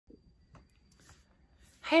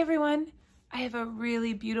Hi everyone, I have a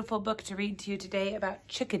really beautiful book to read to you today about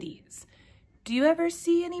chickadees. Do you ever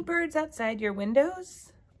see any birds outside your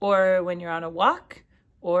windows? Or when you're on a walk?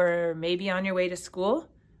 Or maybe on your way to school?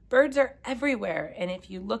 Birds are everywhere, and if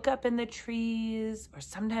you look up in the trees or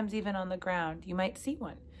sometimes even on the ground, you might see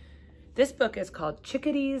one. This book is called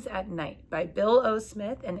Chickadees at Night by Bill O.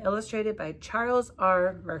 Smith and illustrated by Charles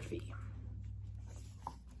R. Murphy.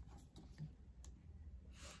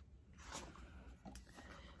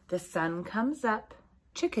 The sun comes up,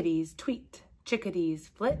 chickadees tweet, chickadees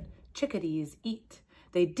flit, chickadees eat.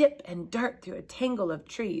 They dip and dart through a tangle of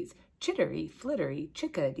trees, chittery, flittery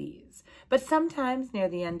chickadees. But sometimes near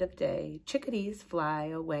the end of day, chickadees fly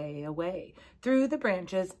away, away, through the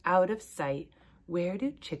branches out of sight. Where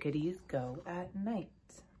do chickadees go at night?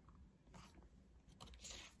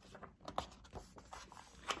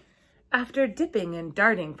 After dipping and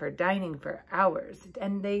darting for dining for hours,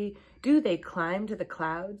 do they climb to the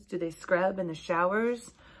clouds? Do they scrub in the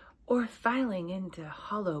showers? Or filing into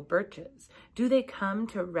hollow birches, do they come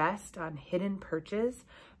to rest on hidden perches?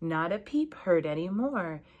 Not a peep heard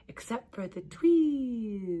anymore, except for the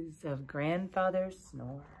tweeze of grandfather's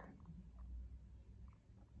snore.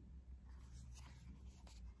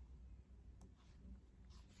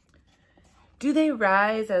 Do they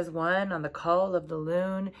rise as one on the call of the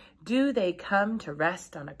loon? Do they come to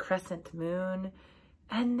rest on a crescent moon?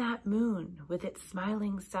 And that moon with its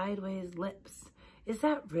smiling sideways lips, is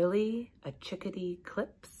that really a chickadee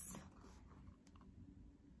clips?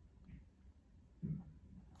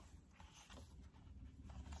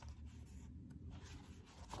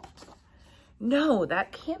 No,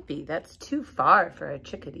 that can't be. That's too far for a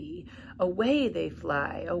chickadee. Away they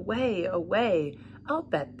fly, away, away. I'll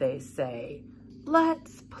bet they say,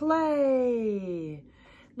 let's play.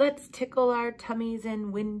 Let's tickle our tummies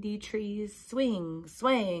in windy trees, swing,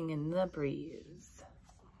 swaying in the breeze.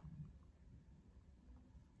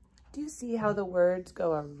 Do you see how the words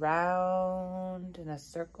go around in a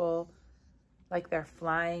circle like they're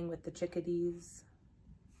flying with the chickadees?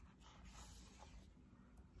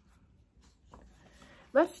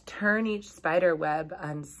 Let's turn each spider web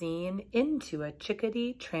unseen into a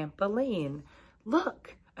chickadee trampoline.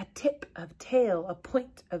 Look, a tip of tail, a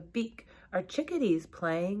point of beak. Are chickadees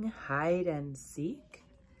playing hide and seek?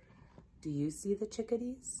 Do you see the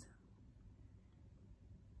chickadees?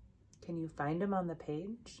 Can you find them on the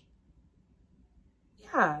page?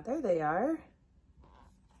 Yeah, there they are.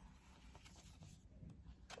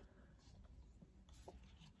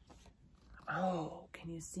 Oh,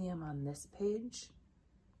 can you see them on this page?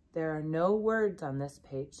 There are no words on this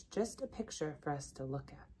page, just a picture for us to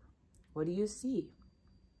look at. What do you see?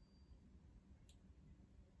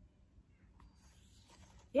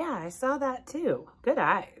 Yeah, I saw that too. Good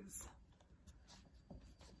eyes.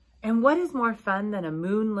 And what is more fun than a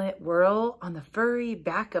moonlit whirl on the furry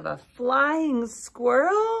back of a flying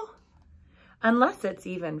squirrel? Unless it's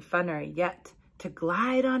even funner yet to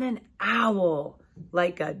glide on an owl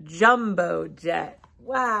like a jumbo jet.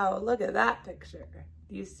 Wow, look at that picture.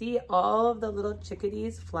 Do you see all of the little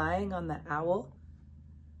chickadees flying on the owl?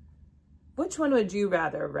 Which one would you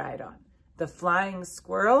rather ride on? The flying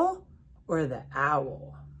squirrel or the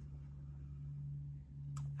owl?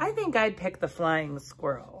 I think I'd pick the flying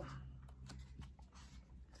squirrel.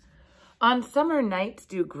 On summer nights,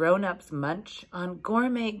 do grown-ups munch on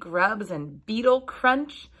gourmet grubs and beetle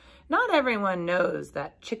crunch? Not everyone knows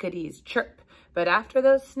that chickadees chirp, but after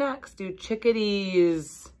those snacks, do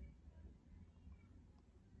chickadees...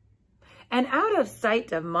 And out of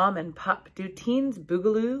sight of mom and pop, do teens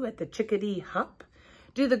boogaloo at the chickadee hop?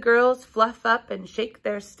 Do the girls fluff up and shake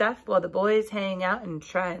their stuff while the boys hang out and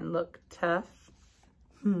try and look tough?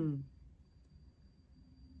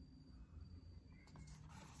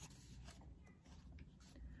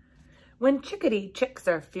 When chickadee chicks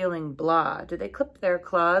are feeling blah, do they clip their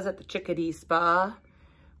claws at the chickadee spa?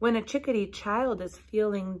 When a chickadee child is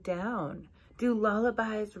feeling down, do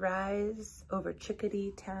lullabies rise over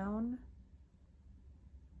Chickadee town?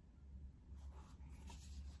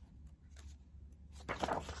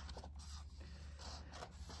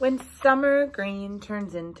 When summer green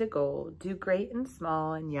turns into gold, do great and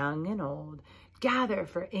small and young and old gather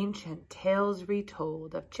for ancient tales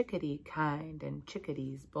retold of chickadee kind and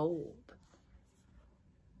chickadees bold?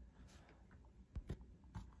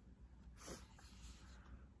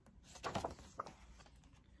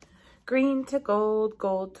 Green to gold,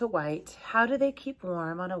 gold to white, how do they keep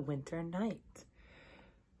warm on a winter night?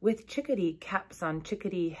 With chickadee caps on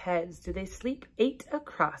chickadee heads, do they sleep 8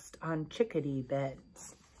 across on chickadee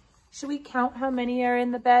beds? Should we count how many are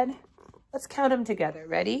in the bed? Let's count them together.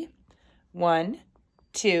 Ready? 1,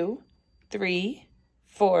 2, 3,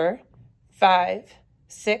 4, 5,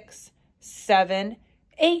 6, 7,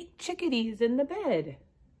 8 chickadees in the bed.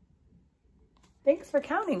 Thanks for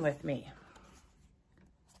counting with me.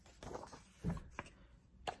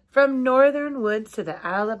 From northern woods to the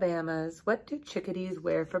Alabamas, what do chickadees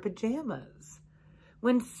wear for pajamas?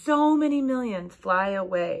 When so many millions fly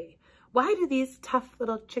away, why do these tough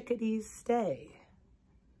little chickadees stay?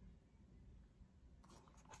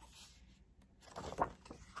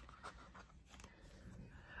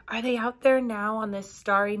 Are they out there now on this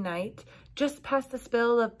starry night, just past the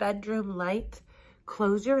spill of bedroom light?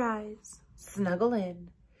 Close your eyes, snuggle in.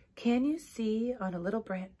 Can you see on a little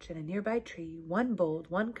branch in a nearby tree one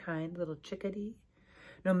bold, one kind little chickadee?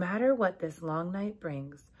 No matter what this long night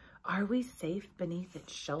brings, are we safe beneath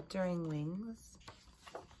its sheltering wings?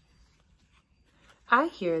 I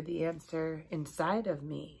hear the answer inside of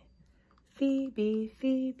me. Phoebe,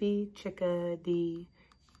 Phoebe, chickadee.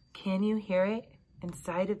 Can you hear it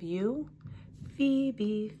inside of you?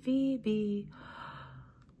 Phoebe, Phoebe,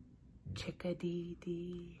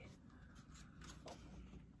 chickadee-dee.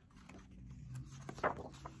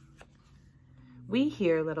 We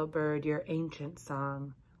hear, little bird, your ancient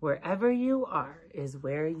song. Wherever you are is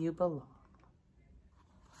where you belong.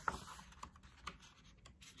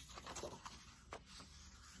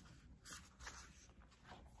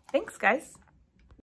 Thanks, guys.